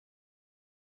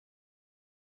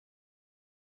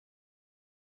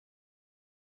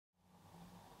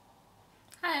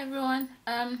Hi everyone.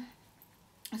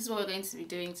 This is what we're going to be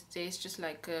doing today. It's just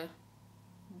like a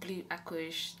blue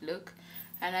aquish look,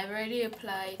 and I've already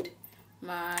applied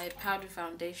my powder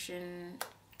foundation,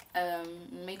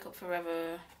 Makeup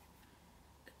Forever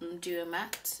Duo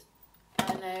Matte,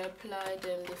 and I applied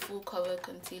the full cover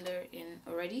concealer in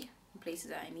already in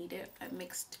places that I need it. I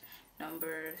mixed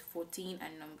number 14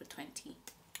 and number 20.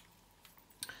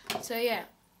 So yeah,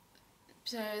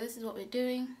 so this is what we're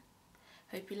doing.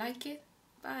 Hope you like it.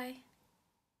 Bye.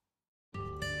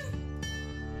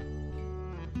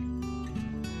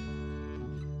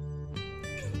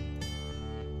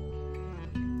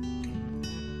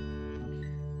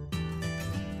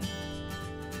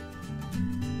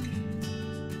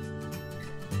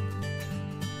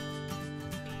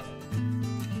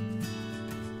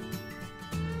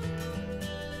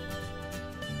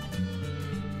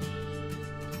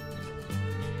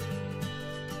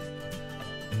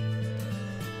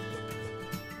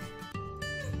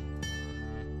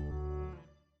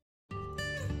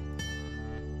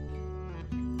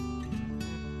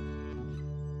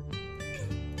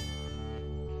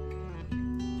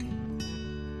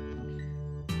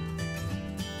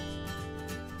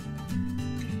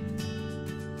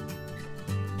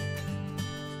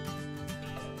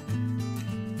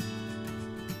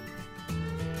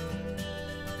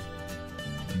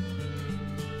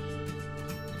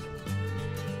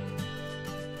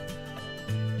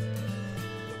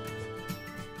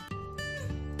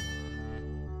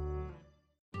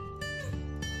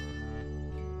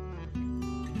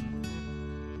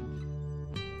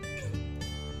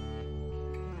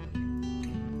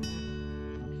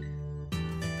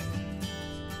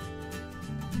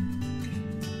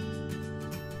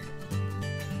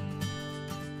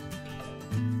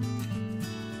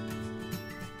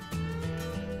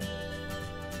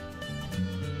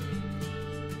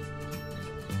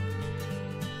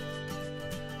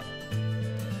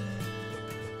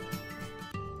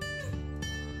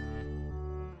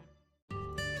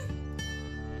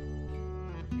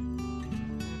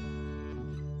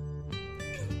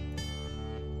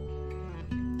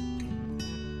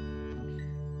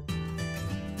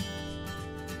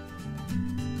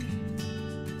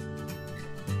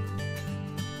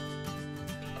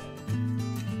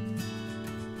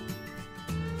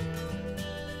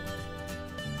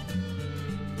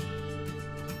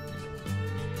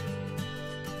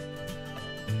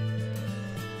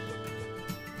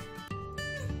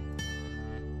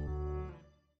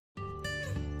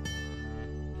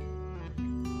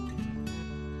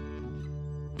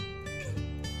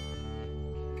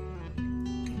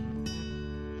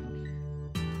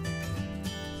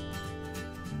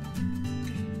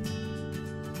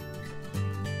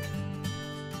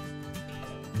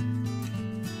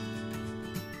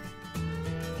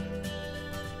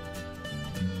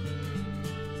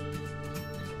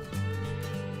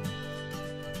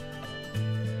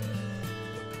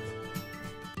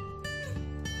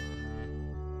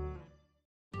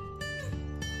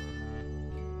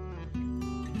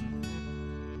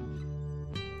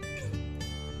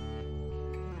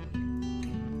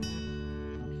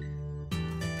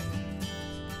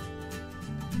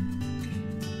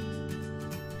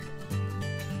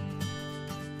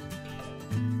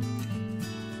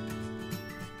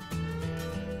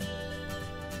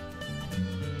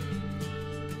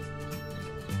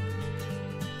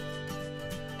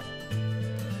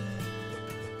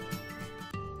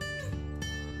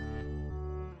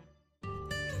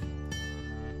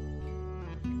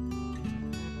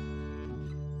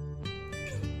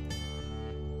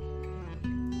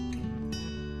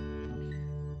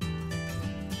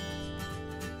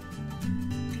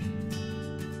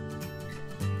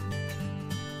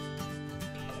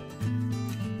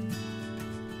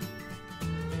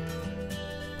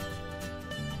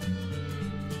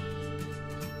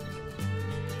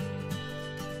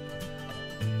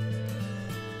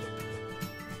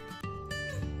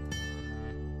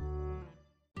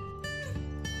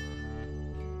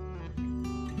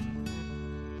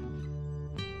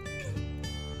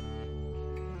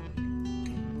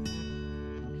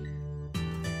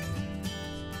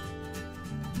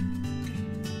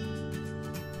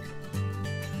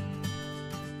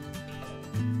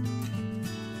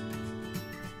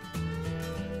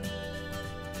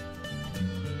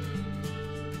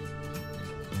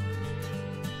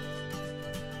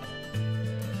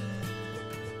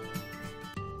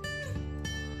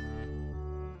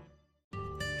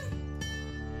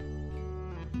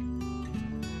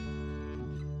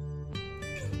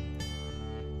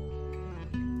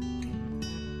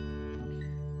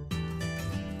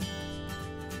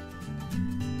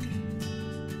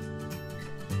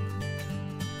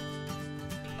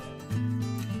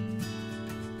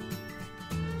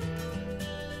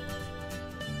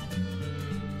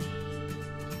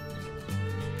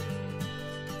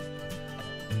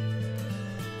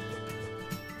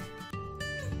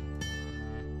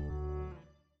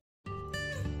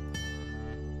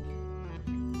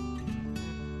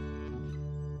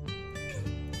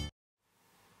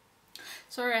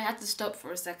 Sorry, I had to stop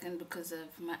for a second because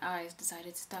of my eyes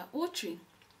decided to start watering.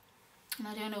 And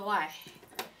I don't know why.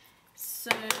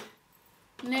 So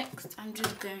next I'm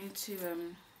just going to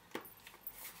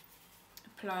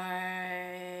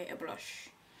apply a blush.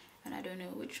 And I don't know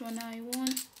which one I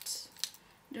want.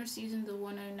 I'm just using the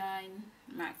 109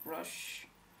 MAC brush.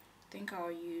 I think I'll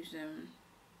use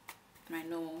my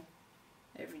normal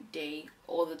everyday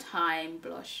all the time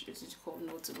blush. This is called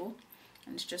Notable,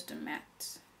 and it's just a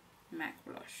matte MAC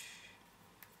blush.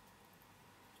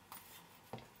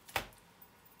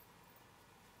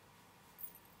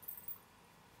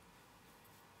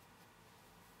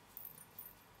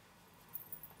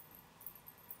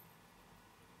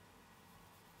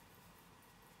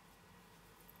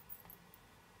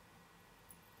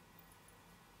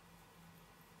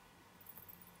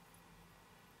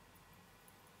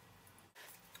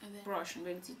 And then brush, I'm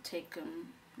going to take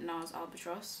NARS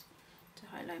Albatross to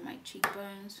highlight my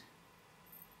cheekbones.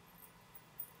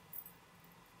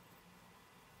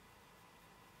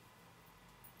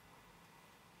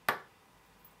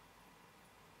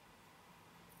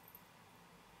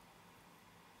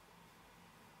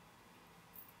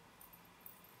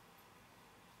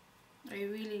 I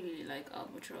really like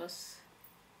Albatross.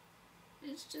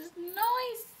 It's just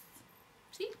nice.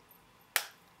 See?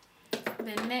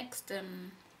 Then next,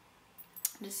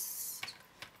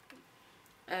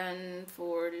 and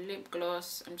for lip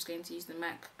gloss, I'm just going to use the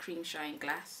MAC Cream Shine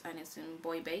Glass, and it's in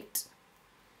Boy Bait.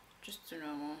 Just a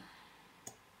normal.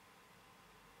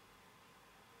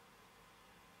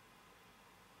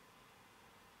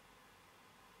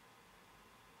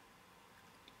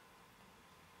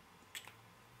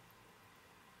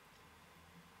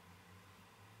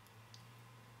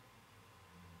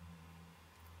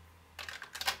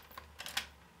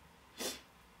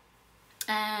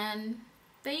 And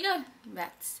there you go,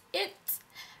 that's it.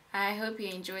 I hope you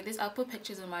enjoyed this. I'll put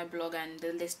pictures on my blog and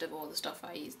the list of all the stuff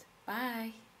I used.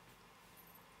 Bye.